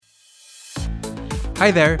Hi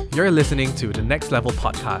there, you're listening to the Next Level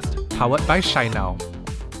Podcast, powered by Shine Now.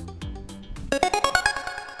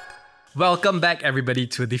 Welcome back, everybody,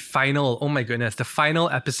 to the final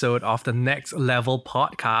episode of the Next Level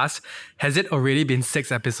Podcast. Has it already been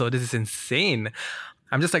 6 episodes? This is insane.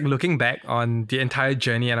 I'm just looking back on the entire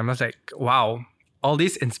journey and I'm just wow, all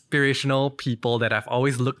these inspirational people that I've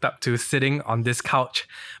always looked up to sitting on this couch.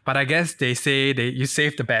 But I guess they say you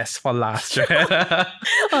saved the best for last, right?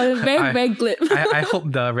 Very glib. I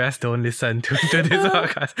hope the rest don't listen to this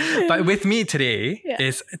podcast. But with me today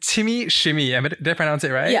is QimmyShimmy. Did I pronounce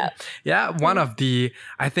it right? Yeah. Yeah, one of the,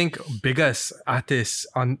 I think, biggest artists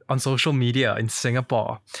on social media in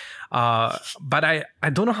Singapore. But I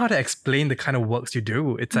don't know how to explain the kind of works you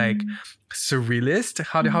do. It's surrealist.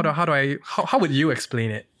 How would you explain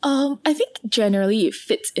it? I think generally it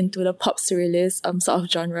fits into the pop surrealist sort of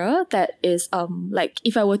genre that is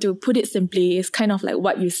if I were to put it simply, it's kind of like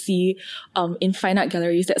what you see in fine art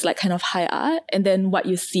galleries that's kind of high art, and then what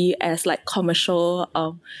you see as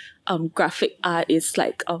commercial graphic art is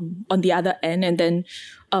on the other end, and then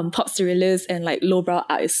pop surrealist and lowbrow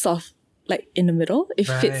art is soft in the middle. It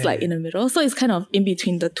fits in the middle, so it's kind of in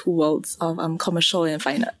between the two worlds of commercial and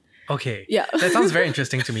fine art. Okay. Yeah. That sounds very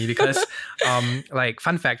interesting to me because,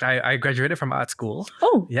 fun fact, I graduated from art school.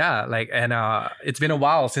 Oh. Yeah. And it's been a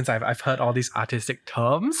while since I've heard all these artistic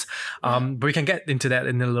terms. But we can get into that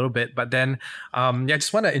in a little bit. But then, I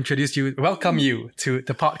just want to welcome you to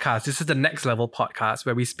the podcast. This is the Next Level Podcast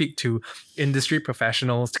where we speak to industry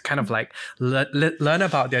professionals to kind of learn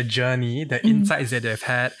about their journey, the insights that they've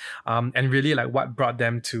had, and really what brought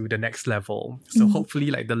them to the next level. So hopefully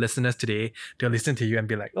the listeners today, they'll listen to you and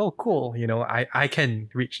be like, oh, cool, I can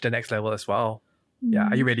reach the next level as well. Yeah,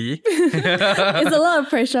 are you ready? It's a lot of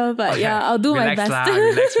pressure, but okay. I'll do my best.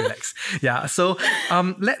 Relax. Yeah, so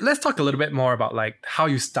let's talk a little bit more about how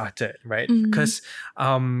you started, right? Because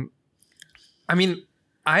I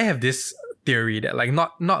have this theory that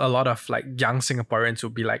not a lot of young Singaporeans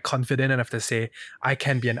would be confident enough to say I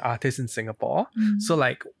can be an artist in Singapore. So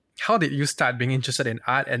how did you start being interested in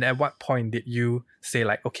art, and at what point did you say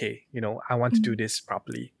okay, I want to do this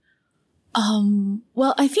properly?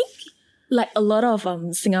 Well, I think a lot of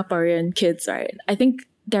Singaporean kids, right? I think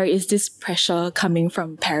there is this pressure coming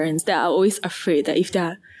from parents that are always afraid that if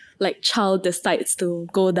their child decides to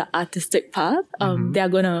go the artistic path, they're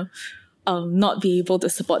gonna not be able to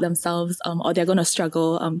support themselves, or they're gonna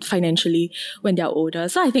struggle financially when they're older.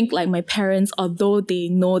 So I think my parents, although they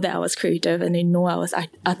know that I was creative and they know I was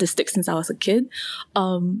artistic since I was a kid,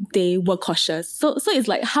 they were cautious. So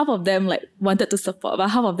it's half of them wanted to support, but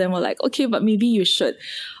half of them were okay, but maybe you should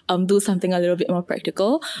do something a little bit more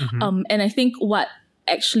practical. And I think what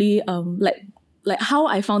actually how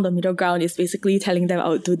I found the middle ground is basically telling them I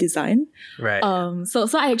would do design. Right. So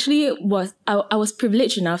I actually was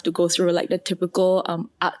privileged enough to go through the typical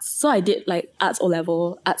arts. So I did arts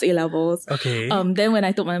O-level, arts A-levels. Okay. Then when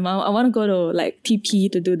I told my mom I want to go to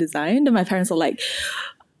TP to do design, then my parents were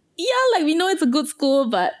yeah, we know it's a good school,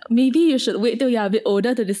 but maybe you should wait till you're a bit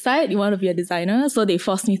older to decide you want to be a designer. So they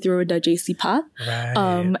forced me through the JC path.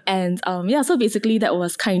 Right. So basically that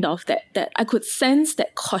was kind of that I could sense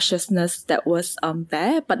that cautiousness that was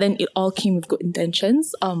there, but then it all came with good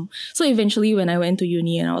intentions. So eventually when I went to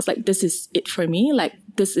uni and I was this is it for me.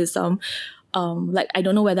 This is I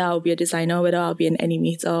don't know whether I'll be a designer, whether I'll be an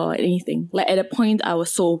animator or anything. At a point I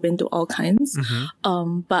was so open to all kinds.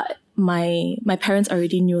 But my parents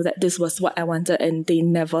already knew that this was what I wanted, and they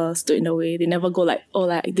never stood in the way. They never go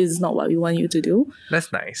this is not what we want you to do.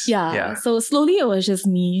 That's nice. Yeah. So slowly it was just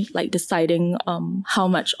me deciding how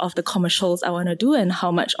much of the commercials I want to do and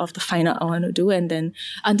how much of the fine art I want to do. And then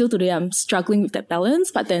until today I'm struggling with that balance,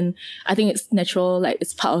 but then I think it's natural,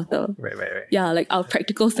 it's part of the right. Yeah, our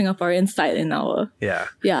practical Singaporean side in our Yeah.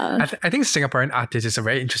 I think Singaporean artists is a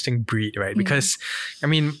very interesting breed, right? Because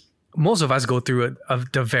most of us go through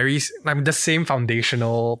the same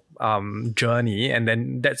foundational journey, and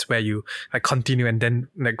then that's where you continue and then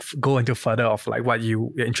go into further of what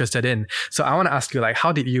you're interested in. So I want to ask you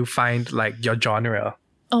how did you find your genre?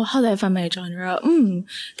 Oh, how did I find my genre?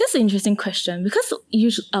 That's an interesting question, because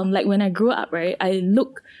usually when I grew up, right, I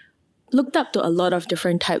looked up to a lot of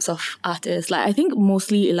different types of artists. I think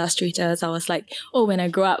mostly illustrators. I was when I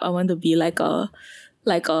grow up I want to be an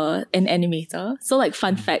animator. So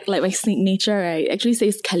fun fact, my signature, right, actually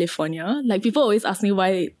says California. People always ask me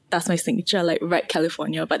why that's my signature, like Red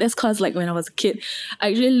California. But that's because like when I was a kid, I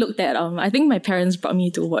actually looked at I think my parents brought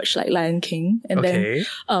me to watch like Lion King, and then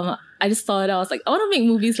I just thought, I was like, I want to make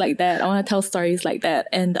movies like that. I want to tell stories like that.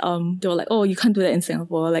 And they were like, oh, you can't do that in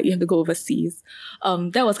Singapore. Like, you have to go overseas.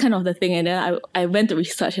 That was kind of the thing. And then I went to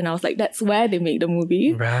research, and I was like, that's where they make the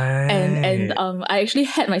movie. Right. And I actually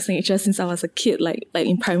had my signature since I was a kid, like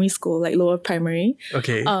in primary school, like lower primary.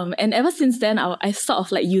 Okay. And ever since then, I sort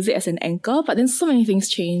of like use it as an anchor. But then so many things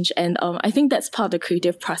change. And I think that's part of the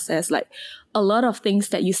creative process. Like, a lot of things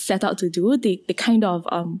that you set out to do, they kind of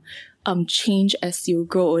change as you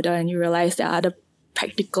grow older, and you realize there are other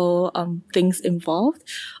practical things involved,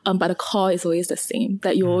 but the core is always the same,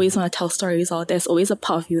 that you always want to tell stories, or there's always a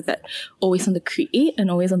part of you that always want to create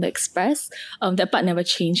and always want to express. That part never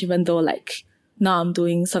changed, even though like now I'm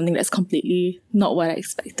doing something that's completely not what I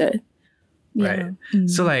expected. Right.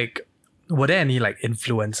 So like, were there any like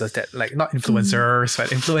influencers that like, not influencers,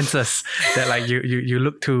 but influencers that like you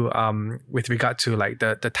look to with regard to like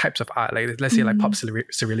the types of art, like let's say like pop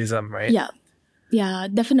surrealism, right? Yeah,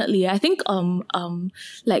 definitely. I think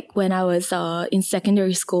like when I was in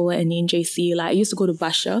secondary school and in JC, like I used to go to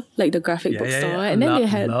Basha, like the graphic bookstore, and then they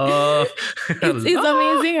had it's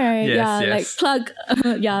amazing, right? Yes. Like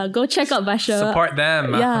plug, go check out Basha. Support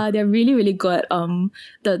them. Yeah, they're really, really good.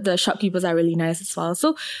 The shopkeepers are really nice as well.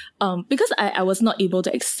 So because I was not able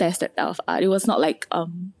to access that type of art, it was not like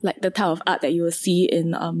the type of art that you will see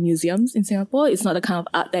in museums in Singapore. It's not the kind of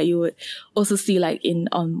art that you would also see like in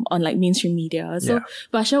on like mainstream media. So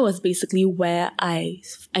Basha was basically where I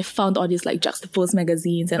found all these like juxtaposed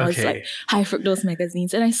magazines and all these like high fructose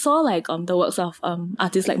magazines, and I saw like the works of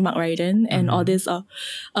artists like Mark Ryden and all these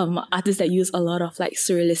artists that use a lot of like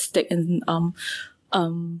surrealistic and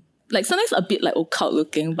like sometimes a bit like occult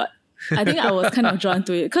looking, but I think I was kind of drawn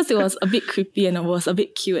to it because it was a bit creepy and it was a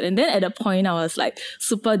bit cute. And then at a point, I was like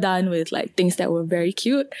super done with like things that were very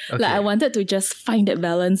cute. Like I wanted to just find that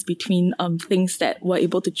balance between things that were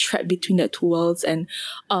able to trap between the two worlds. And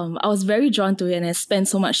I was very drawn to it, and I spent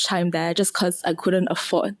so much time there just because I couldn't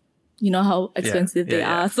afford, you know, how expensive they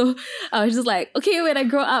are. So I was just like, okay, when I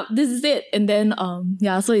grow up, this is it. And then,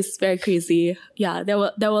 so it's very crazy. Yeah, there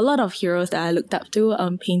were a lot of heroes that I looked up to,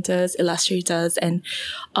 painters, illustrators, and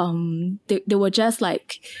they were just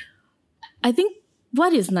like, I think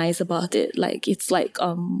what is nice about it, like it's like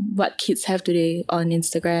what kids have today on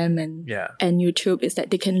Instagram and YouTube, is that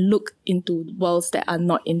they can look into worlds that are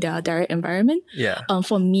not in their direct environment.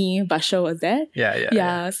 For me, Basha was that.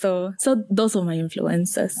 So those were my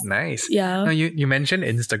influences. Nice. Yeah. Now you mentioned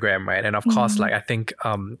Instagram, right? And of course, like I think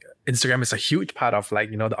Instagram is a huge part of like,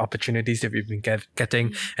 you know, the opportunities that we've been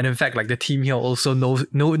getting. And in fact, like the team here also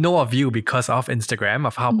know of you because of Instagram,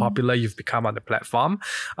 of how popular you've become on the platform.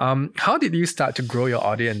 How did you start to grow your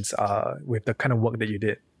audience with the kind of work that you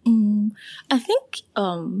did? I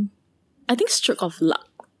think stroke of luck.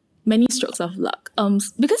 Many strokes of luck.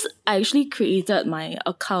 Because I actually created my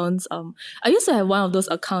accounts. I used to have one of those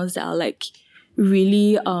accounts that are like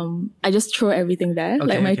really I just throw everything there,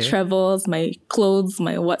 like my travels, my clothes,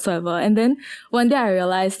 my whatsoever. And then one day I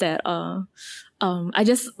realized that I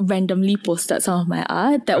just randomly posted some of my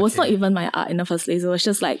art that was not even my art in the first place. It was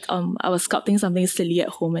just like I was sculpting something silly at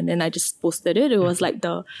home, and then I just posted it. It was like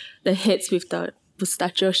the heads with the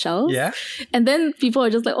pistachio shells. And then people were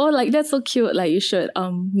just like, oh, like that's so cute, like you should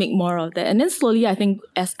make more of that. And then slowly, I think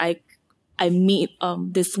as I made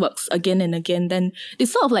these works again and again, then they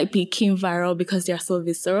sort of like became viral because they're so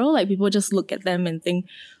visceral. Like people just look at them and think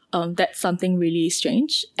that's something really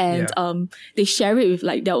strange, and they share it with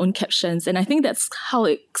like their own captions. And I think that's how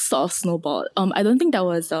it sort of snowballed. I don't think that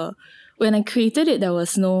was when I created it, there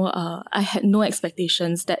was no I had no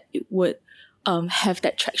expectations that it would have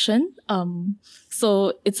that traction.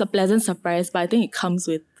 So it's a pleasant surprise, but I think it comes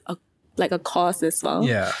with like a cost as well.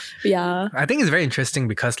 I think it's very interesting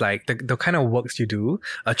because like the kind of works you do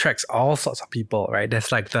attracts all sorts of people, right?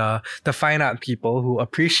 There's like the fine art people who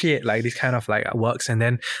appreciate like these kind of like works, and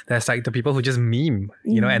then there's like the people who just meme,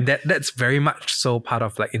 you know, and that's very much so part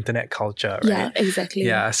of like internet culture, right? Yeah, exactly.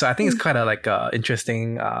 Yeah, so I think it's quite a like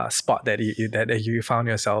interesting spot that you found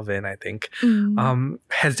yourself in, I think.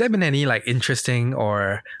 Has there been any like interesting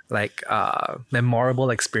or like memorable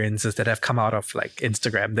experiences that have come out of like the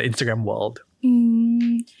Instagram world?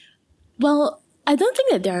 Well, I don't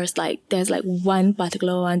think that there's like one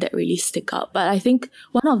particular one that really stick out, but I think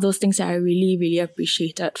one of those things that I really, really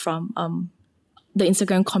appreciated from the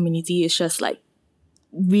Instagram community is just like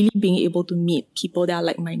really being able to meet people that are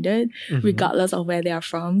like-minded, regardless of where they are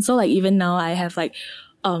from. So like even now I have like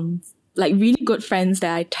like really good friends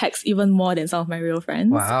that I text even more than some of my real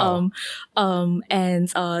friends. Wow.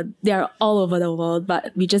 They're all over the world,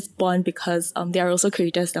 but we just bond because they are also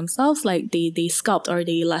creators themselves. Like they sculpt or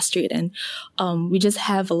they illustrate, and we just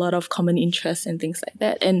have a lot of common interests and things like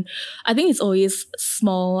that. And I think it's always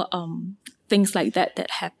small things like that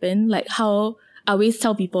happen. Like how I always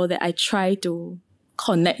tell people that I try to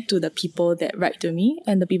connect to the people that write to me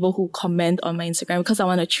and the people who comment on my Instagram, because I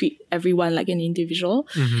want to treat everyone like an individual.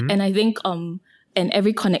 And I think and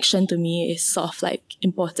every connection to me is sort of like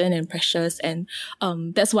important and precious, and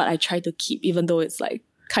that's what I try to keep, even though it's like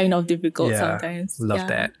kind of difficult sometimes. Love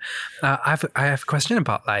that. I have a question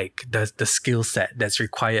about like the skill set that's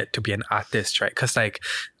required to be an artist, right? Because like,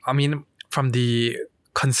 I mean, from the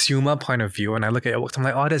consumer point of view, when I look at your works, I'm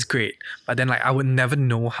like, oh, that's great. But then like I would never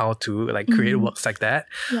know how to like create works like that.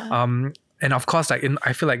 And of course, like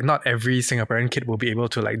I feel like not every Singaporean kid will be able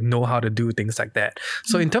to like know how to do things like that.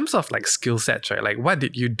 So in terms of like skill sets, right? Like what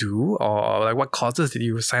did you do, or like what courses did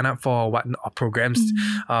you sign up for, or what programs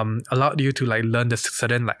allowed you to like learn the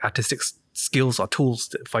certain like artistic skills or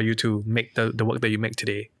tools for you to make the work that you make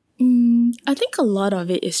today? I think a lot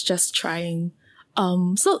of it is just trying.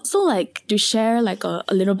 So like to share like a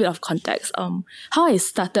little bit of context, how I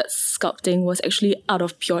started sculpting was actually out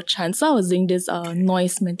of pure chance. So I was doing this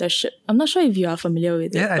noise mentorship. I'm not sure if you are familiar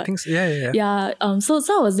with it. Yeah, I think so. Yeah. So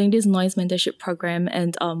I was doing this noise mentorship program,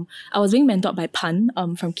 and I was being mentored by Pan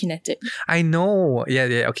from Kinetic. I know.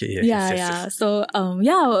 Yeah. Okay. Yes. So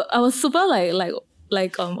I was super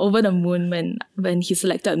like over the moon when he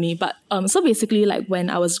selected me. But so basically like when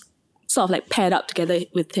I was sort of like paired up together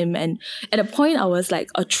with him, and at a point I was like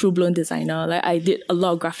a true-blown designer. Like I did a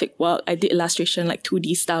lot of graphic work, I did illustration, like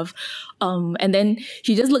 2D stuff, and then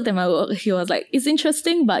he just looked at my work. He was like, it's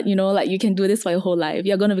interesting, but you know, like you can do this for your whole life,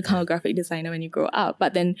 you're going to become a graphic designer when you grow up,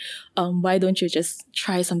 but then why don't you just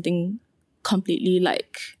try something completely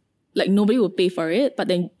like nobody will pay for it, but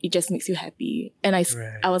then it just makes you happy. And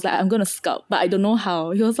I was like, I'm going to sculpt, but I don't know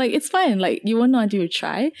how. He was like, it's fine. Like, you won't know until you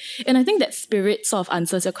try. And I think that spirit sort of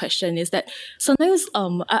answers your question, is that sometimes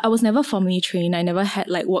I was never formally trained. I never had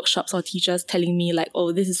like workshops or teachers telling me like,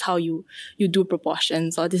 oh, this is how you do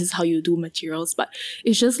proportions, or this is how you do materials. But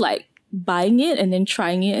it's just like buying it and then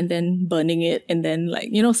trying it and then burning it, and then like,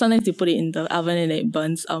 you know, sometimes you put it in the oven and it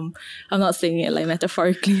burns. I'm not saying it like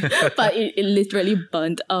metaphorically, but it literally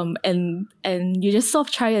burnt. And you just sort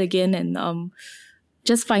of try it again, and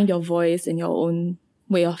just find your voice and your own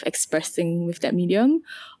way of expressing with that medium.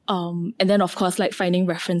 And then of course like finding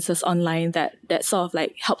references online that sort of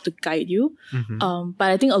like help to guide you.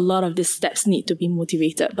 But I think a lot of these steps need to be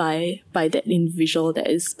motivated by that individual that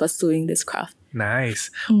is pursuing this craft. Nice.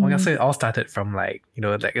 Well, so it all started from like, you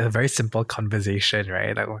know, like a very simple conversation,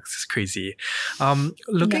 right? Like, this is crazy.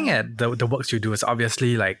 Looking at the works you do is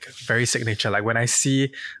obviously like very signature. Like when I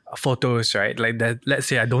see photos, right? Like that, let's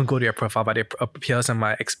say I don't go to your profile, but it appears on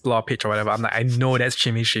my explore page or whatever. I'm like, I know that's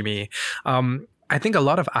QimmyShimmy. I think a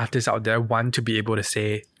lot of artists out there want to be able to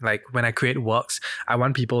say, like, when I create works, I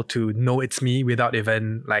want people to know it's me without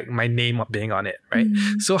even like my name being on it, right?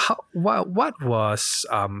 So what was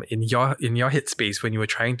in your headspace when you were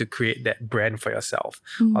trying to create that brand for yourself,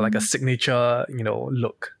 or like a signature, you know,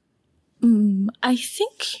 look? I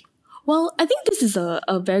think this is a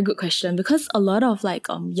very good question, because a lot of like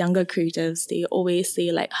younger creatives, they always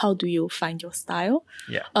say like, how do you find your style?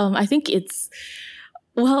 I think it's,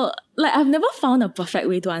 well, like I've never found a perfect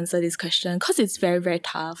way to answer this question, because it's very, very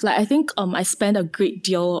tough. Like I think I spent a great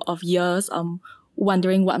deal of years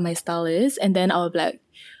wondering what my style is, and then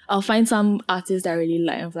I'll find some artists that I really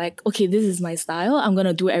like. I'm like, okay, this is my style. I'm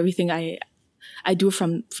gonna do everything I do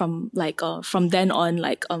from then on,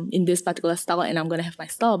 like in this particular style, and I'm gonna have my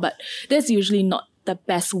style. But that's usually not the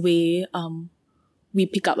best way we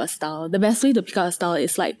pick up a style. The best way to pick up a style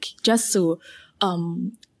is like just to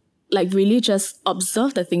like really just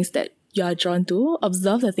observe the things that you are drawn to,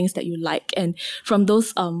 observe the things that you like, and from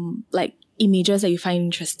those like images that you find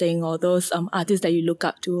interesting, or those artists that you look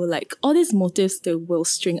up to, like all these motifs, they will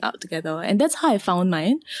string out together. And that's how I found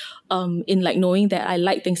mine, in like knowing that I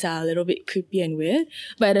like things that are a little bit creepy and weird,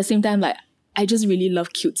 but at the same time, like I just really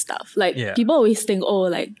love cute stuff. Like people always think, oh,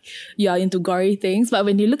 like you are into gory things, but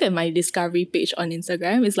when you look at my discovery page on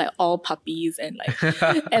Instagram, it's like all puppies and like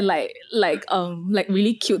and like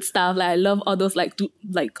really cute stuff. Like I love all those what's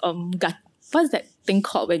that thing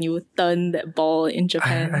called when you turn that ball in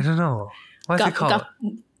Japan? I don't know. What's it called?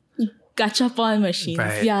 Gachapon machines.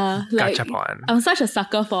 Right. Yeah. Like, Gachapon. I'm such a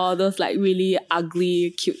sucker for all those like really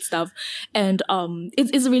ugly, cute stuff. And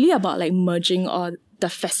it's really about like merging all the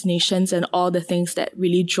fascinations and all the things that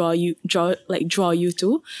really draw you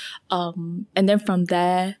to. And then from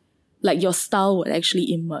there, like your style would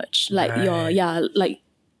actually emerge. Like Right. like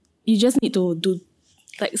you just need to do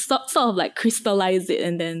like sort of like crystallize it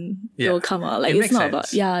and then it Yeah. will come out. Like It it's makes not about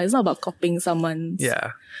sense. it's not about copying someone's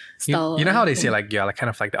Yeah. style. You know or how they say anything. like you're like kind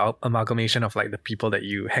of like the amalgamation of like the people that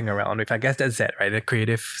you hang around with. I guess that's it, right? The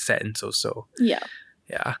creative sense also. Yeah.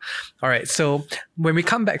 Yeah. All right. So when we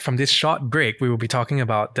come back from this short break, we will be talking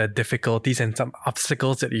about the difficulties and some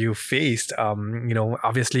obstacles that you faced.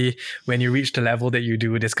 Obviously, when you reach the level that you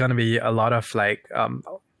do, there's gonna be a lot of like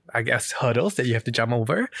I guess hurdles that you have to jump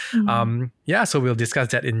over. So we'll discuss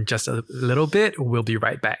that in just a little bit. We'll be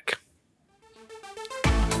right back.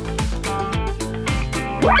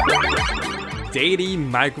 Deity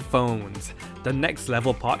Microphones. The Next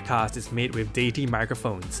Level Podcast is made with Deity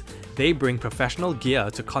Microphones. They bring professional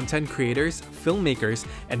gear to content creators, filmmakers,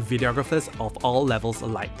 and videographers of all levels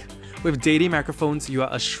alike. With Deity Microphones, you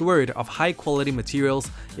are assured of high-quality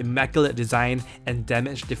materials, immaculate design, and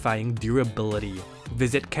damage-defying durability.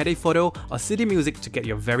 Visit Cathay Photo or City Music to get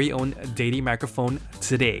your very own Deity microphone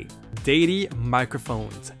today. Deity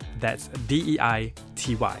Microphones. That's DEITY.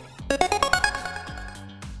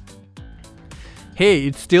 Hey,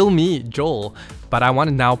 it's still me, Joel, but I want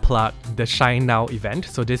to now plug the Shine Now event.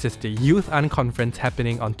 So this is the Youth Unconference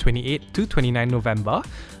happening on 28 to 29 November.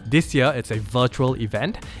 This year, it's a virtual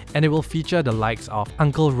event, and it will feature the likes of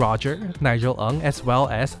Uncle Roger, Nigel Ng, as well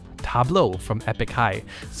as Tableau from Epic High.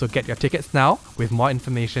 So get your tickets now with more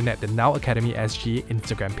information at the Now Academy SG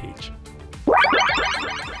Instagram page.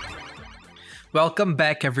 Welcome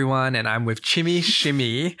back, everyone, and I'm with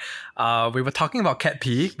QimmyShimmy. We were talking about cat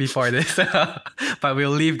pee before this, but we'll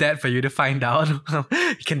leave that for you to find out.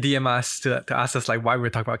 You can DM us to ask us like why we're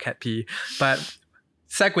talking about cat pee. But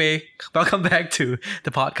segue, welcome back to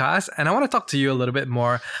the podcast, and I want to talk to you a little bit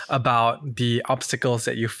more about the obstacles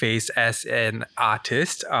that you face as an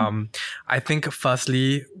artist. I think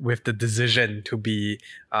firstly with the decision to be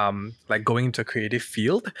like going into a creative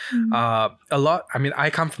field, I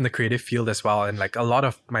come from the creative field as well, and like a lot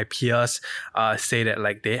of my peers say that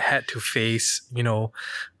like they had to face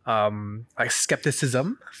like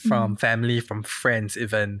skepticism from family, from friends,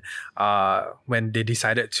 even when they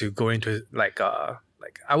decided to go into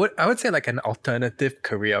I would say like an alternative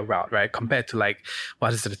career route, right? Compared to like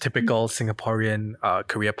what is the typical Singaporean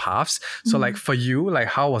career paths. So like for you, like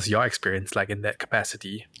how was your experience like in that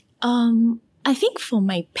capacity? I think for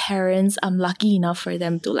my parents, I'm lucky enough for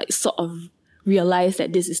them to like sort of realize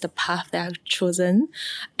that this is the path that I've chosen,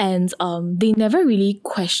 and they never really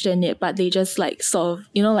question it, but they just like sort of,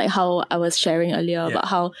 like how I was sharing earlier about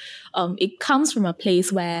how it comes from a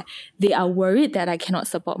place where they are worried that I cannot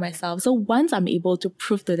support myself. So once I'm able to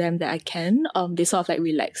prove to them that I can, they sort of like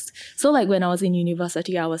relaxed. So like when I was in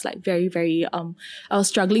university, I was like very, very I was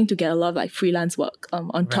struggling to get a lot of like freelance work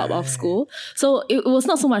on top of school. So it was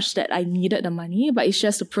not so much that I needed the money, but it's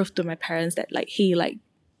just to prove to my parents that like, hey,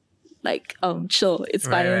 chill, it's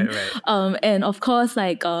fine. Right. And of course,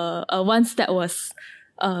 once that was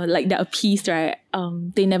that appeased, right,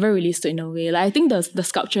 they never really stood in a way. Like I think the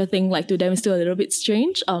sculpture thing, like to them is still a little bit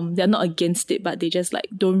strange. They're not against it, but they just like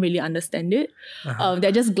don't really understand it.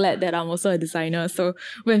 They're just glad that I'm also a designer. So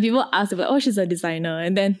when people ask, they're like, oh, she's a designer,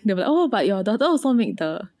 and then they're like, oh, but your daughter also make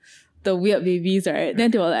the weird babies, right? Then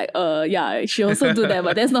they were like, yeah, she also do that,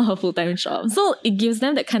 but that's not her full-time job. So it gives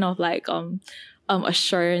them that kind of like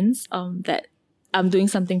assurance that I'm doing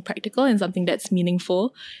something practical and something that's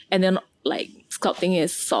meaningful. And then like sculpting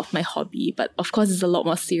is sort of my hobby, but of course it's a lot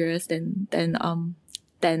more serious than I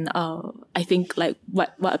think like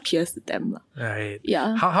what appears to them. Right.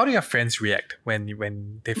 Yeah. How do your friends react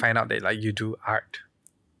when they find out that like you do art?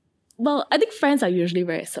 Well, I think friends are usually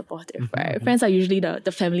very supportive, right? Friends are usually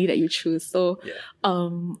the family that you choose. So,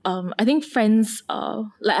 I think friends,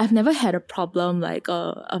 like I've never had a problem like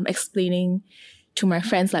explaining to my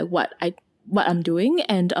friends like what I'm doing,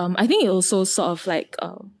 and I think it also sort of like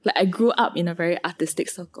I grew up in a very artistic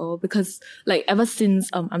circle because like ever since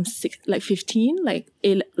I'm 15, like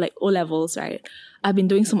O levels, right? I've been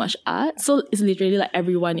doing so much art, so it's literally like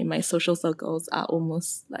everyone in my social circles are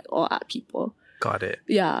almost like all art people. Got it.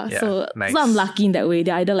 Yeah, so nice. I'm lucky in that way.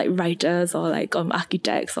 They're either like writers or like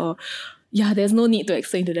architects, or there's no need to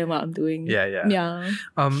explain to them what I'm doing. Yeah.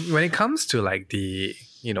 When it comes to like the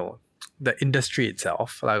the industry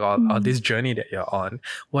itself, like or this journey that you're on,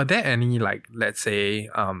 were there any like let's say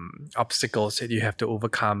obstacles that you have to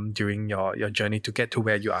overcome during your journey to get to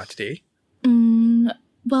where you are today?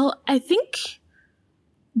 Well, I think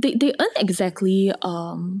they aren't exactly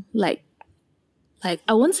like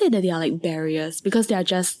I won't say that they are like barriers, because they are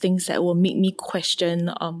just things that will make me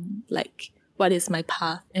question like what is my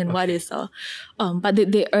path and what is but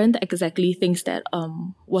they earned exactly things that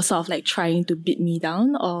were sort of like trying to beat me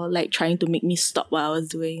down or like trying to make me stop what I was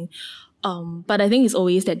doing. But I think it's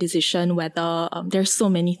always that decision whether there's so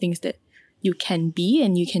many things that you can be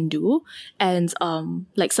and you can do, and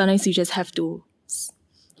like sometimes you just have to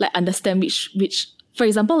like understand which for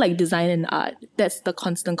example, like design and art, that's the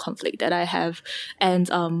constant conflict that I have. And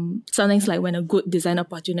sometimes like when a good design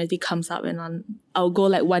opportunity comes up and I'll go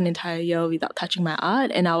like one entire year without touching my art,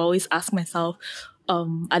 and I'll always ask myself,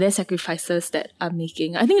 are there sacrifices that I'm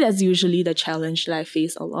making? I think that's usually the challenge that I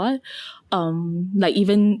face a lot. Like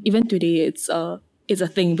even today, it's a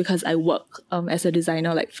thing because I work as a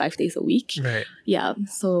designer like 5 days a week. Right. Yeah.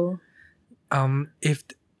 So if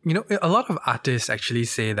you know, a lot of artists actually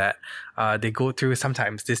say that they go through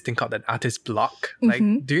sometimes this thing called an artist block. Like,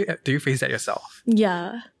 do you face that yourself?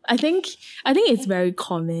 Yeah, I think it's very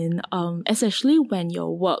common, especially when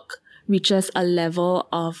your work reaches a level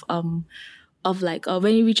of like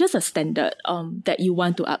when it reaches a standard that you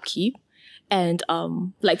want to upkeep. And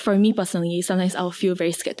like for me personally, sometimes I'll feel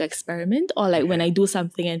very scared to experiment, or like when I do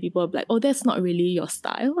something and people are like, oh, that's not really your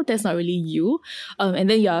style, that's not really you. And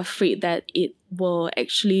then you're afraid that it will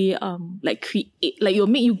actually like create, like it'll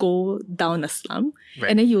make you go down a slump. Right.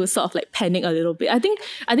 And then you will sort of like panic a little bit. I think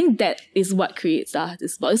that is what creates the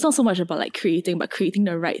artist block. It's not so much about like creating, but creating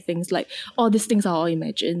the right things. Like all these things are all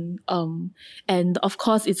imagined. And of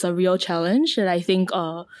course it's a real challenge that I think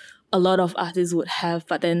a lot of artists would have,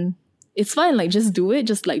 but then it's fine, like just do it,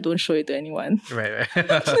 just like don't show it to anyone. Right.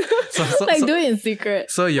 so do it in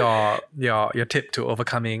secret. So your tip to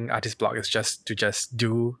overcoming artist block is just to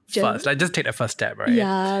do first. Like just take the first step, right?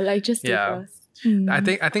 Yeah, like just do first. I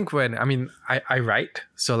think when I write,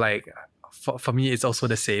 so like for me it's also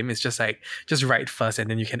the same. It's just like just write first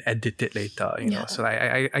and then you can edit it later, you know. So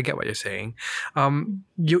I get what you're saying.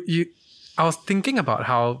 I was thinking about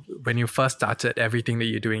how when you first started everything that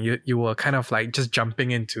you're doing, you were kind of like just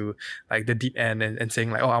jumping into like the deep end and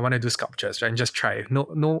saying like, oh, I want to do sculptures, right? And just try.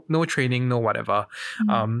 No training, no whatever.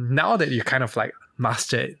 Now that you kind of like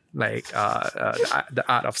mastered like the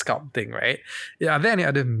art of sculpting, right? Are there any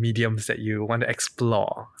other mediums that you want to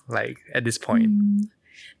explore like at this point?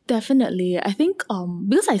 Definitely. I think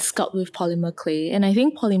because I sculpt with polymer clay, and I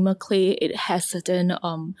think polymer clay, it has certain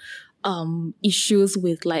issues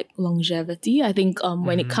with like longevity. I think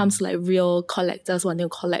when it comes to like real collectors wanting to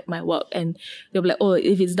collect my work, and they'll be like, oh,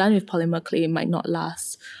 if it's done with polymer clay, it might not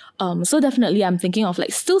last. So definitely I'm thinking of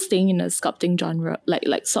like still staying in a sculpting genre,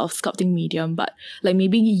 like sort of sculpting medium, but like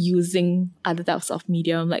maybe using other types of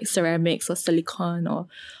medium like ceramics or silicone, or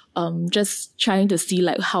just trying to see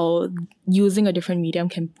like how using a different medium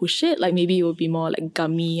can push it. Like maybe it will be more like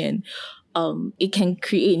gummy, and it can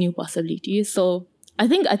create new possibilities. So I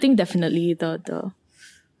think definitely the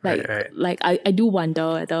like I do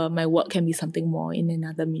wonder whether my work can be something more in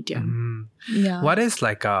another medium. Yeah. What is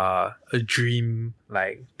like a dream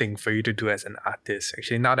like thing for you to do as an artist?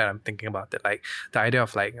 Actually, now that I'm thinking about it, like the idea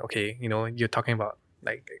of like, okay, you know, you're talking about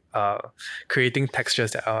like creating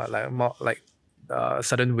textures that are like more like a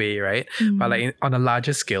certain way, right? But like on a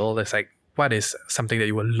larger scale, there's like, what is something that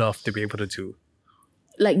you would love to be able to do?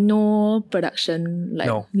 Like no production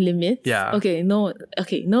limits. Yeah. No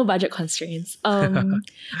budget constraints. I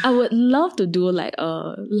would love to do like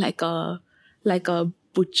a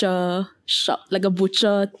butcher shop, like a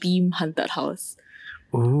butcher theme haunted house.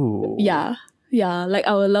 Ooh. Yeah. Yeah. Like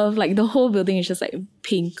I would love like the whole building is just like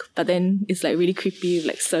pink, but then it's like really creepy,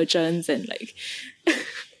 like surgeons and like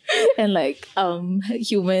and like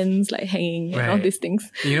humans like hanging and all these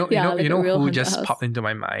things. You know who just popped into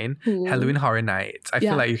my mind? Who? Halloween Horror Nights. I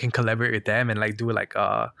feel like you can collaborate with them and like do like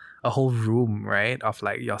a whole room, right, of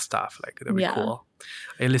like your stuff. Like that'd be cool.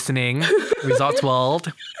 Are you listening? Resorts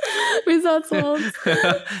World.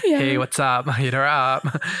 Hey, what's up? Hit her up.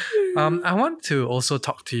 I want to also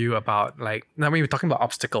talk to you about like, I mean, we're talking about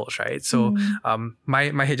obstacles, right? So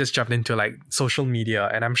my head just jumped into like social media,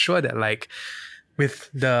 and I'm sure that like with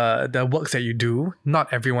the works that you do,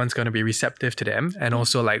 not everyone's going to be receptive to them. And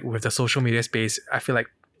also like with the social media space, I feel like,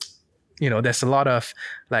 you know, there's a lot of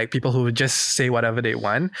like people who just say whatever they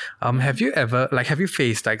want. Have you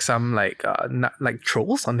faced like some like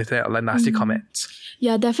trolls on the like nasty comments?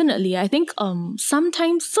 Yeah, definitely. I think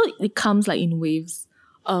sometimes, so it comes like in waves.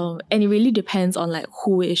 And it really depends on like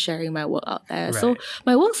who is sharing my work out there. Right. So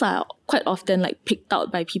my works are quite often like picked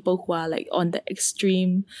out by people who are like on the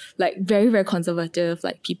extreme, like very, very conservative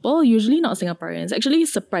like people, usually not Singaporeans. Actually,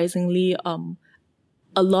 surprisingly,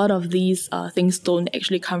 a lot of these things don't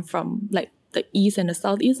actually come from like the east and the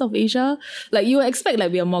southeast of Asia. Like you would expect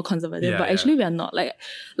like we are more conservative, but actually we are not.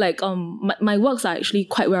 My works are actually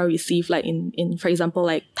quite well received, like in for example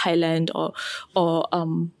like Thailand or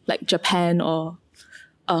like Japan or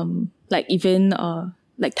like even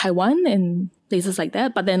like Taiwan and places like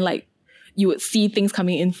that. But then like you would see things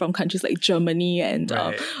coming in from countries like Germany and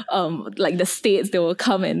like the States. They will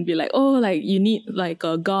come and be like, oh, like you need like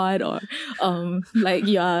a god, or like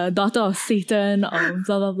you're a daughter of Satan,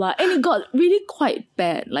 blah blah blah. And it got really quite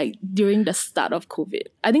bad like during the start of COVID.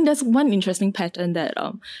 I think that's one interesting pattern that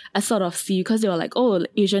I sort of see, because they were like, oh,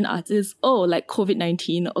 Asian artists, oh, like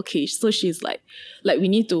COVID-19, okay, so she's like we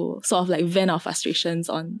need to sort of like vent our frustrations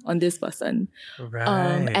on this person.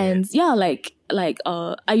 Right. And yeah,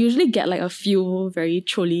 I usually get like a few very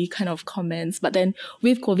trolly kind of comments, but then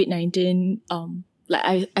with COVID-19,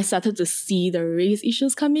 like I started to see the race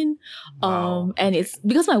issues come in. And it's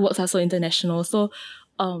because my works are so international, so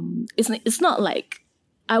it's not like,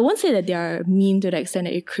 I won't say that they are mean to the extent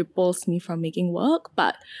that it cripples me from making work,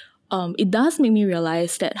 but it does make me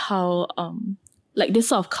realize that how like this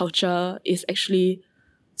sort of culture is actually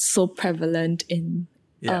so prevalent in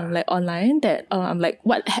like online, that I'm like,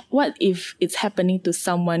 what if it's happening to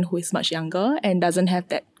someone who is much younger and doesn't have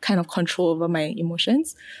that kind of control over my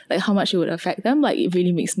emotions? Like how much it would affect them. Like it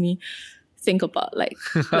really makes me think about like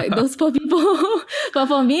those poor people. But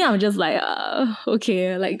for me, I'm just like,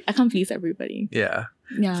 okay, like I can't please everybody. Yeah.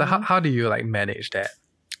 So how do you like manage that?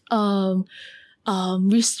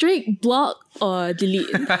 Restrict, block, or delete.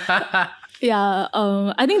 Yeah,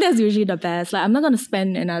 I think that's usually the best. Like, I'm not going to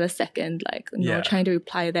spend another second, like, you know, trying to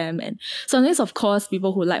reply them. And sometimes, of course,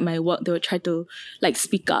 people who like my work, they will try to, like,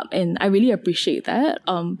 speak up. And I really appreciate that,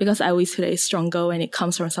 because I always feel that it's stronger when it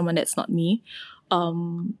comes from someone that's not me.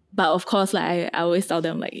 But of course, like, I always tell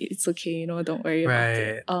them, like, it's okay, you know, don't worry about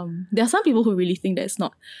it. There are some people who really think that it's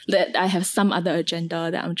not, that I have some other agenda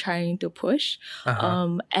that I'm trying to push.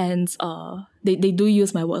 And they do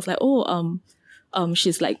use my words like,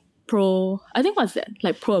 she's like, I think what's that?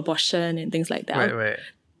 Like pro-abortion and things like that. Right.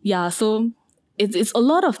 Yeah, so it's a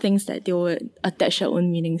lot of things that they would attach their own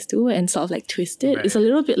meanings to and sort of like twist it. Right. It's a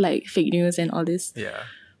little bit like fake news and all this.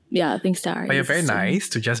 Yeah, things that are... But you're very nice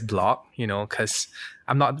to just block, you know, because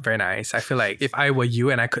I'm not very nice. I feel like if I were you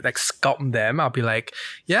and I could like sculpt them, I'll be like,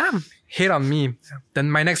 yeah, hate on me. Then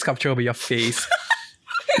my next sculpture will be your face.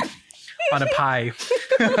 On a pie.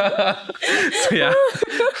 So yeah,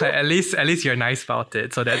 like at least you're nice about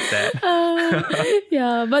it. So that's that.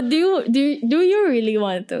 Yeah, but do you really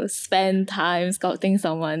want to spend time sculpting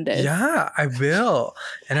someone that? Yeah, I will,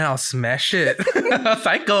 and then I'll smash it.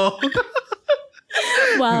 Psycho.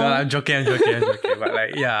 Wow. No, I'm joking. But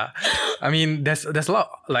like, yeah, I mean, there's a lot.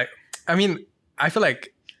 Like, I mean, I feel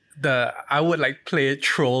like I would like play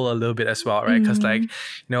troll a little bit as well, right? Because like, you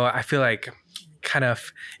know, I feel like, kind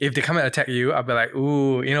of, if they come and attack you, I'll be like,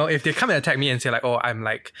 ooh, you know, if they come and attack me and say like, oh, I'm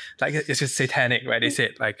like it's just satanic, right? They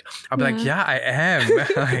said like, I'll be like, yeah, I am.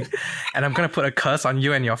 Like, and I'm gonna put a curse on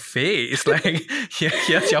you and your face. Like,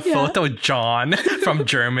 here's your photo, John from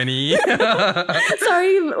Germany.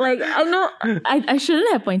 Sorry, like I know I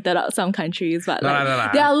shouldn't have pointed out some countries, but like no.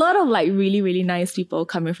 There are a lot of like really, really nice people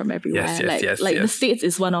coming from everywhere. Yes. The States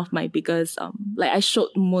is one of my biggest like I showed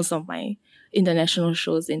most of my international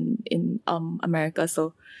shows in America,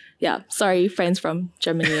 so yeah, sorry friends from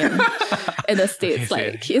Germany and the States.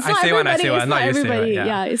 Like it's not everybody. It's not everybody.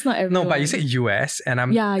 Yeah, it's not everyone. No, but you said US, and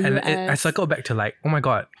I circle back to like, oh my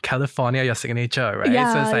god, California, your signature, right?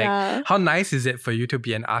 Yeah, so it's like, how nice is it for you to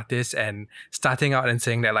be an artist and starting out and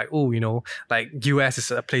saying that like, oh, you know, like US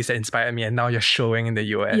is a place that inspired me, and now you're showing in the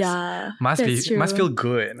US. Yeah, must feel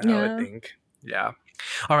good. I would think. Yeah.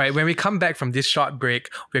 All right, when we come back from this short break,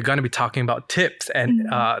 we're going to be talking about tips and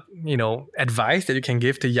you know, advice that you can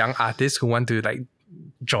give to young artists who want to like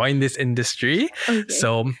join this industry. Okay.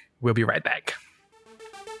 So we'll be right back.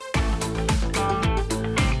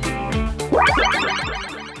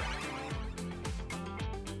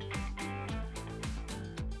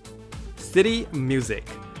 City Music.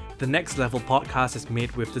 The Next Level Podcast is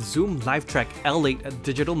made with the Zoom LiveTrack L8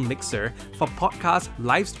 digital mixer for podcasts,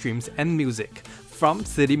 live streams, and music from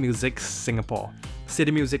City Music Singapore.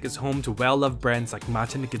 City Music is home to well-loved brands like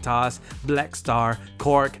Martin Guitars, Black Star,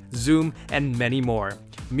 Korg, Zoom, and many more.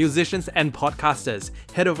 Musicians and podcasters,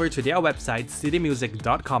 head over to their website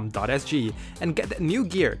citymusic.com.sg and get that new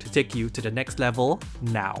gear to take you to the next level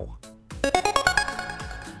now.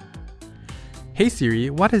 Hey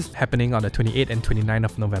Siri, what is happening on the 28th and 29th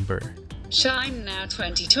of November? Shine Now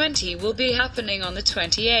 2020 will be happening on the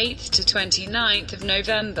 28th to 29th of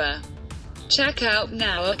November. Check out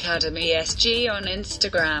Now Academy SG on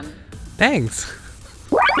Instagram. Thanks!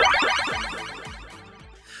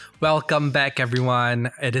 Welcome back,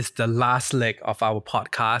 everyone. It is the last leg of our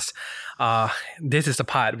podcast. This is the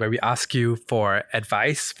part where we ask you for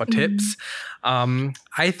advice, for tips.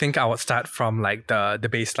 I think I would start from like the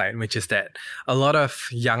baseline, which is that a lot of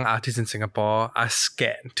young artists in Singapore are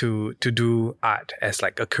scared to do art as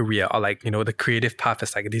like a career, or like, you know, the creative path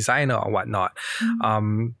as like a designer or whatnot.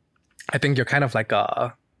 I think you're kind of like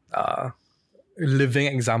a living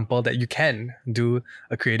example that you can do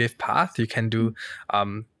a creative path. You can do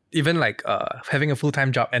even like having a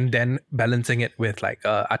full-time job and then balancing it with like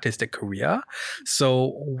a artistic career. So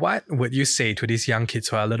what would you say to these young kids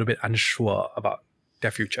who are a little bit unsure about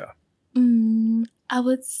their future? I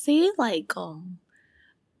would say like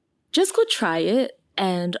just go try it.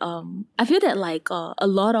 And I feel that like a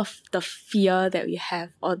lot of the fear that we have,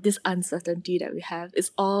 or this uncertainty that we have,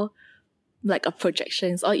 is all like a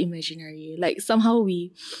projection. It's all imaginary. Like somehow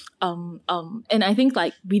we and I think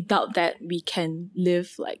like without that we can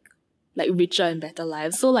live like richer and better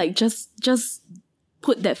lives. So like just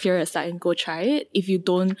put that fear aside and go try it. If you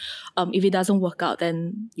don't if it doesn't work out,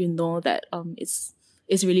 then you know that it's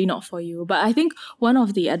really not for you. But I think one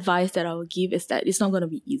of the advice that I would give is that it's not going to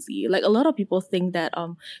be easy. Like a lot of people think that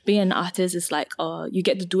being an artist is like you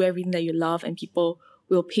get to do everything that you love and people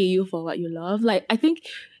will pay you for what you love. Like I think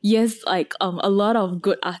yes, like a lot of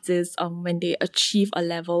good artists when they achieve a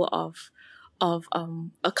level of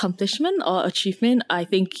accomplishment or achievement, I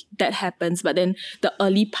think that happens. But then the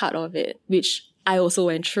early part of it, which I also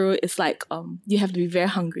went through, is like you have to be very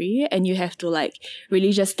hungry and you have to like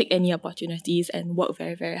really just take any opportunities and work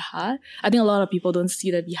very, very hard. I think a lot of people don't see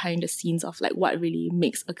the behind the scenes of like what really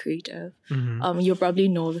makes a creative. You probably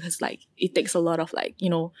know, because like it takes a lot of like, you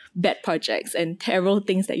know, bad projects and terrible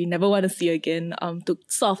things that you never want to see again to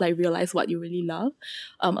sort of like realize what you really love.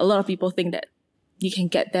 A lot of people think that you can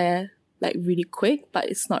get there like really quick, but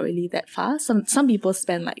it's not really that fast. Some people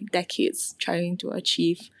spend like decades trying to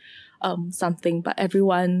achieve something, but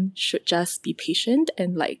everyone should just be patient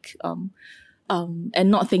and like and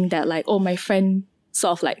not think that like, oh, my friend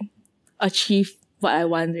sort of like achieved what I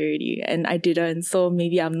want already and I didn't, so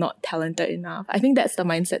maybe I'm not talented enough. I think that's the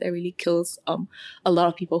mindset that really kills a lot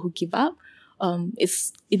of people who give up.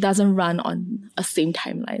 It doesn't run on a same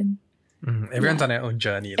timeline. Everyone's on their own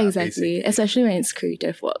journey. Exactly, basically. Especially when it's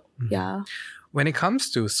creative work. Yeah. When it comes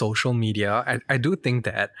to social media, I do think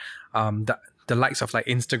that the likes of like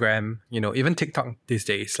Instagram, you know, even TikTok these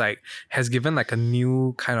days, like has given like a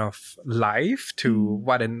new kind of life to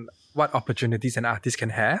what opportunities an artist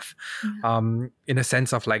can have, in a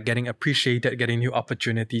sense of like getting appreciated, getting new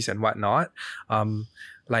opportunities and whatnot.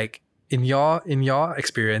 Like in your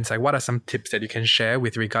experience, like what are some tips that you can share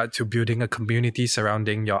with regard to building a community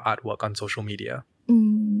surrounding your artwork on social media?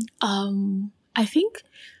 I think,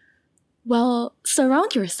 well,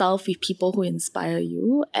 surround yourself with people who inspire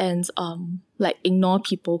you and like ignore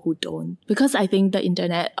people who don't, because I think the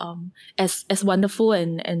internet as wonderful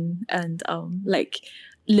and like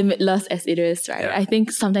limitless as it is, right? I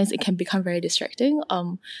think sometimes it can become very distracting.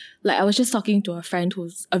 Like I was just talking to a friend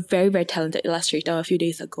who's a very, very talented illustrator a few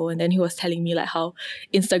days ago, and then he was telling me like how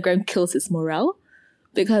Instagram kills his morale,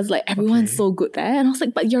 because like everyone's so good there. And I was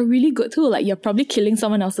like, but you're really good too. Like you're probably killing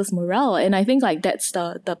someone else's morale. And I think like that's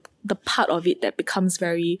the part of it that becomes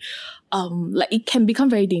very, like it can become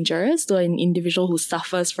very dangerous to an individual who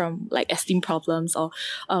suffers from like esteem problems, or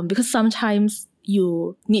because sometimes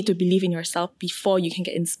you need to believe in yourself before you can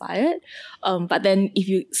get inspired. But then if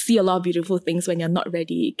you see a lot of beautiful things when you're not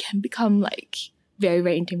ready, it can become like very,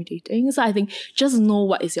 very intimidating. So I think just know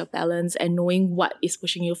what is your balance and knowing what is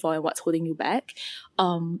pushing you forward and what's holding you back.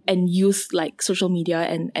 And use like social media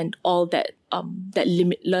and all that that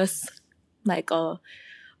limitless like all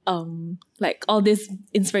this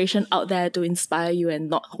inspiration out there to inspire you and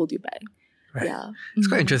not hold you back. Right. Yeah. It's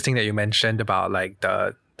quite interesting that you mentioned about like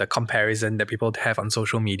the comparison that people have on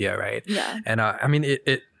social media, right? Yeah. And I mean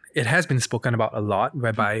it has been spoken about a lot,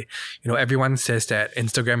 whereby, you know, everyone says that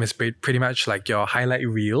Instagram is pretty much like your highlight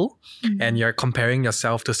reel, and you're comparing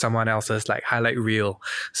yourself to someone else's like highlight reel.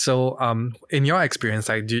 So in your experience,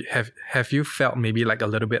 like have you felt maybe like a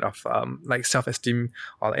little bit of like self-esteem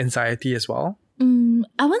or anxiety as well?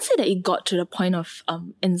 I won't say that it got to the point of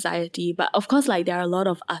anxiety, but of course, like there are a lot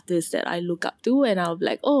of artists that I look up to, and I'll be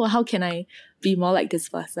like, oh, how can I be more like this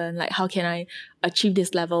person? Like, how can I achieve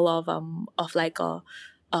this level of like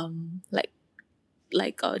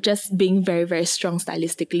just being very, very strong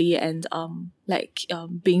stylistically and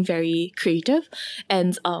being very creative,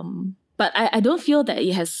 and but I don't feel that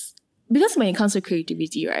it has because when it comes to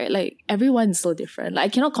creativity, right, like everyone is so different. Like I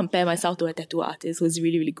cannot compare myself to a tattoo artist who's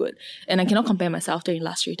really, really good. And I cannot compare myself to an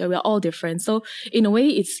illustrator. We're all different. So in a way,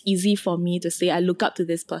 it's easy for me to say I look up to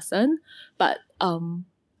this person, but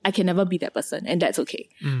I can never be that person, and that's okay.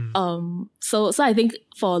 So I think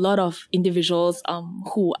for a lot of individuals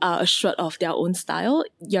who are assured of their own style,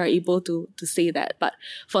 you're able to say that. But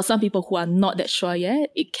for some people who are not that sure yet,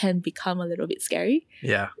 it can become a little bit scary.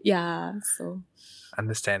 Yeah. So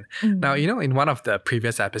understand. Now, in one of the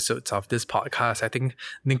previous episodes of this podcast, I think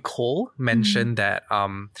Nicole mentioned that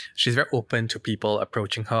she's very open to people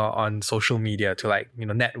approaching her on social media to like,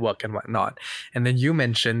 network and whatnot. And then you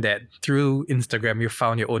mentioned that through Instagram, you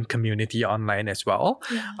found your own community online as well.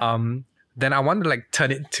 Then I want to like turn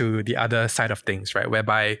it to the other side of things, right?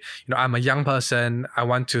 Whereby, I'm a young person, I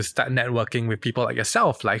want to start networking with people like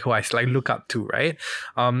yourself, like who I like look up to, right?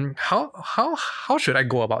 How should I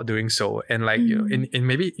go about doing so? And like, in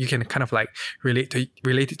maybe you can kind of like relate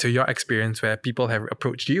it to your experience where people have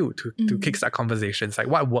approached you to kickstart conversations. Like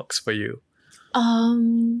what works for you?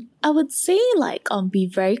 I would say like be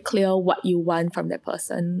very clear what you want from that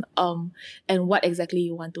person and what exactly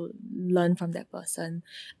you want to learn from that person.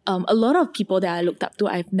 A lot of people that I looked up to,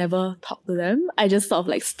 I've never talked to them. I just sort of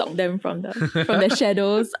like stalked them from the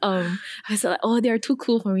shadows. I was like, oh, they're too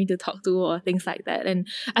cool for me to talk to, or things like that. And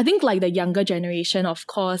I think like the younger generation, of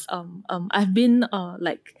course, I've been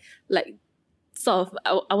like sort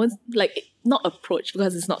of, I was like not approached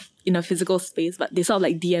because it's not in a physical space, but they sort of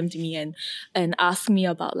like DM'd me and asked me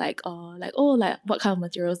about like what kind of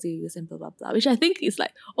materials do you use and blah blah blah, which I think is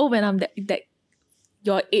like, when I'm that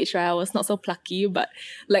your age, right, I was not so plucky, but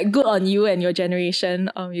like good on you and your generation.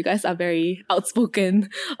 You guys are very outspoken.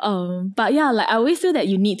 But yeah, like I always feel that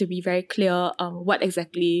you need to be very clear what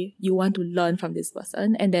exactly you want to learn from this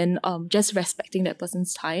person, and then just respecting that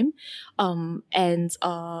person's time. But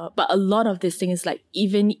a lot of this thing is like,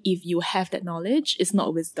 even if you have that knowledge, it's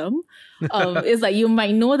not wisdom. It's like you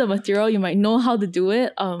might know the material, you might know how to do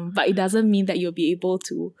it, but it doesn't mean that you'll be able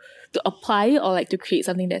to apply it or like to create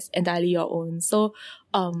something that's entirely your own. So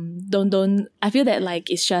don't I feel that like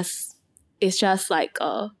it's just like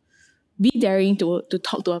be daring to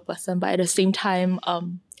talk to a person, but at the same time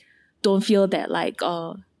don't feel that like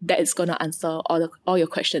that is gonna answer all your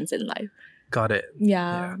questions in life. Got it.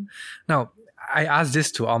 Yeah. Now, I asked this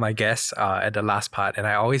to all my guests at the last part, and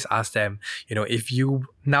I always ask them, if you,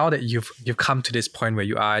 now that you've come to this point where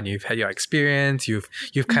you are and you've had your experience, you've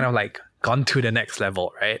kind of like gone to the next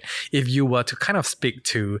level, right? If you were to kind of speak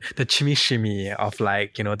to the QimmyShimmy of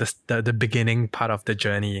like, the beginning part of the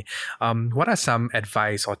journey, what are some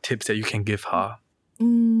advice or tips that you can give her?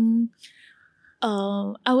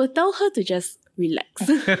 I would tell her to just relax.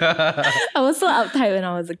 I was so uptight when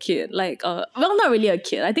I was a kid. Like, not really a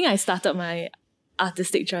kid. I think I started my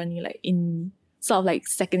artistic journey like in sort of like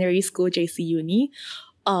secondary school, JC, uni.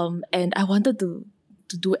 And I wanted to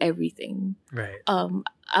do everything. Right.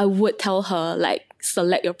 I would tell her like,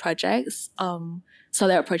 select your projects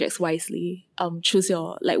wisely. Choose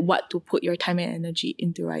your like what to put your time and energy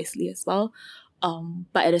into wisely as well.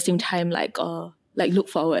 But at the same time, like look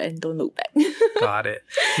forward and don't look back. Got it.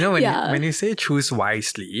 When you say choose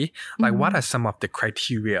wisely, like what are some of the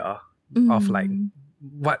criteria of like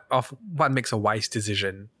what makes a wise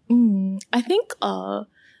decision? I think a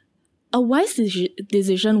wise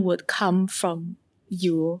decision would come from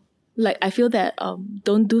you. Like I feel that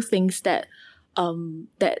don't do things that you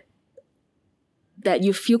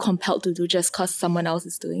feel compelled to do just because someone else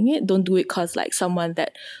is doing it. Don't do it because like someone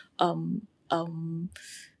that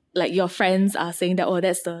like your friends are saying that,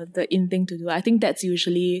 that's the in thing to do. I think that's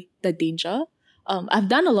usually the danger. I've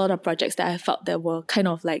done a lot of projects that I felt that were kind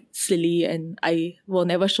of like silly and I will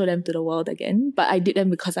never show them to the world again, but I did them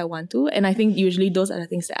because I want to. And I think usually those are the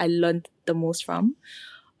things that I learned the most from.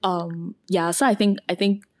 So I think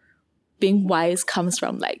being wise comes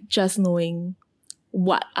from like just knowing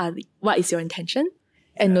what is your intention,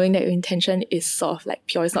 and knowing that your intention is sort of like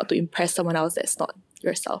pure. It's not to impress someone else that's not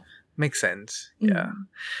yourself. Makes sense. Yeah.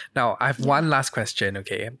 Now, I have one last question,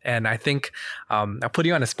 okay? And I think I'll put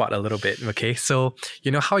you on the spot a little bit, okay? So,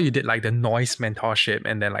 how you did like the noise mentorship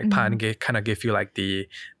and then like Pan kind of gave you like the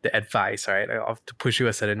advice, right? Of to push you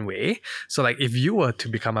a certain way. So like if you were to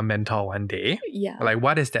become a mentor one day, like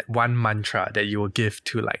what is that one mantra that you will give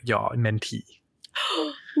to like your mentee?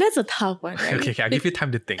 That's a tough one, right? Okay, I'll give you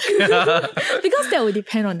time to think. Because that would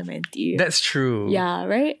depend on the mentee. That's true. Yeah,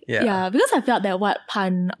 right? Yeah, because I felt that what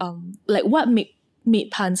Pan, what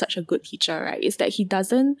made Pan such a good teacher, right, is that he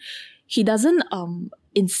doesn't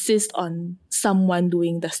insist on someone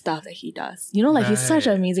doing the stuff that he does. You know, like he's such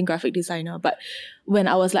an amazing graphic designer. But when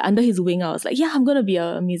I was like under his wing, I was like, yeah, I'm going to be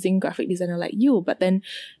an amazing graphic designer like you. But then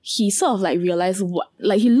he sort of like realized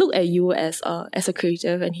he looked at you as a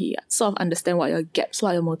creative, and he sort of understand what your gaps,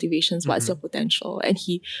 what your motivations, what's your potential. And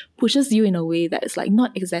he pushes you in a way that is like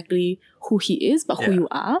not exactly who he is, but who you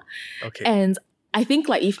are. Okay. And I think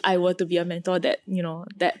like if I were to be a mentor that, you know,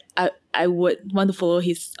 that I would want to follow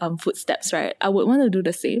his footsteps, right? I would want to do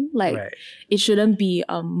the same. Like it shouldn't be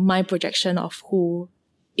my projection of who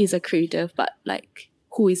is a creative, but like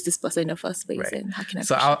who is this person in the first place and how can I...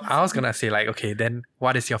 So I was going to say like, okay, then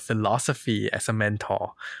what is your philosophy as a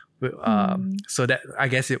mentor? So that I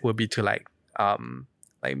guess it would be to like kind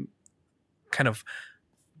of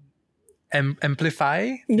amplify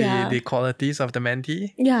the qualities of the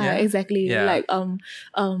mentee. Yeah, exactly. Like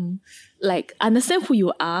like understand who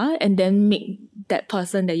you are and then make that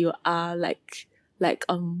person that you are like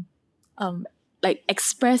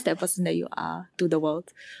express that person that you are to the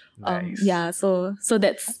world. Nice. So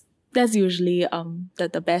that's usually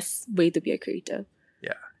the best way to be a creator.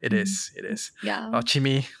 Yeah, it is. Yeah. Oh,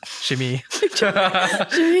 Shimmy.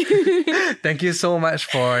 Thank you so much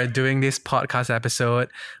for doing this podcast episode.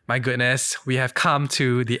 My goodness, we have come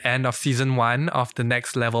to the end of season 1 of the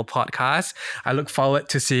Next Level Podcast. I look forward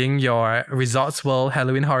to seeing your Resorts World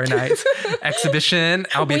Halloween Horror Nights exhibition.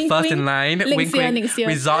 I'll be first in line. Next year.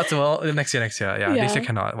 Resorts World next year. Yeah, this year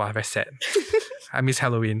cannot. Wow, very sad. I miss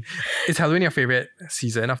Halloween. Is Halloween your favorite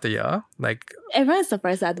season of the year? Like everyone's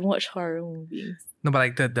surprised that I don't watch horror movies. No, but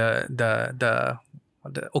like the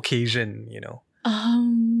occasion, you know.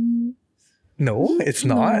 No, it's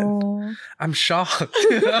not. No. I'm shocked.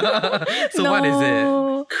 So what is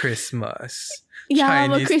it? Christmas. Yeah,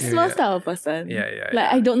 Chinese I'm a Christmas type of person. Yeah.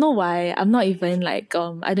 Like I don't know why. I'm not even like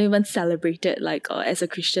I don't even celebrate it like as a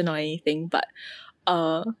Christian or anything. But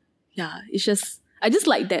it's just I just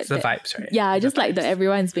like that. It's the vibes, right? Yeah, I just like that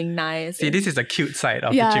everyone's being nice. See, this is the cute side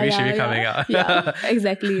of the QimmyShimmy coming out. Yeah,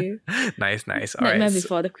 exactly. Nice. All Nightmare right.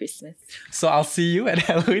 before the Christmas. So I'll see you at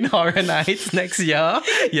Halloween Horror Nights next year.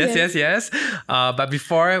 Yes. But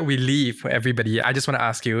before we leave, everybody, I just want to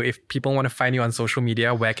ask you, if people want to find you on social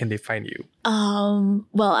media, where can they find you?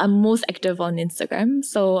 Well, I'm most active on Instagram.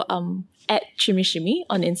 So at QimmyShimmy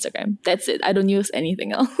on Instagram. That's it. I don't use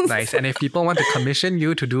anything else. Nice. And if people want to commission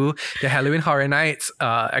you to do the Halloween Horror Nights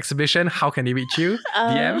exhibition, how can they reach you?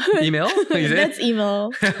 DM? Email? Is it? That's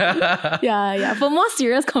email. Yeah. For more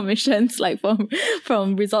serious commissions, like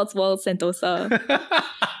from Resorts World Sentosa,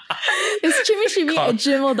 it's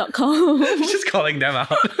QimmyShimmy@gmail.com. Just calling them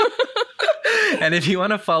out. And if you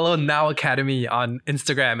want to follow Now Academy on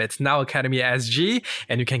Instagram, it's Now Academy SG,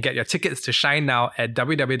 and you can get your tickets to Shine Now at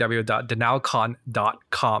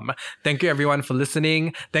www.thenowcon.com. Thank you everyone for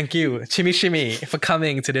listening. Thank you, QimmyShimmy, for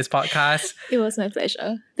coming to this podcast. It was my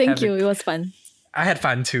pleasure. Thank you. It was fun. I had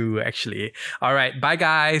fun too, actually. All right. Bye,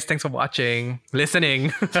 guys. Thanks for watching,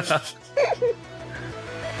 listening.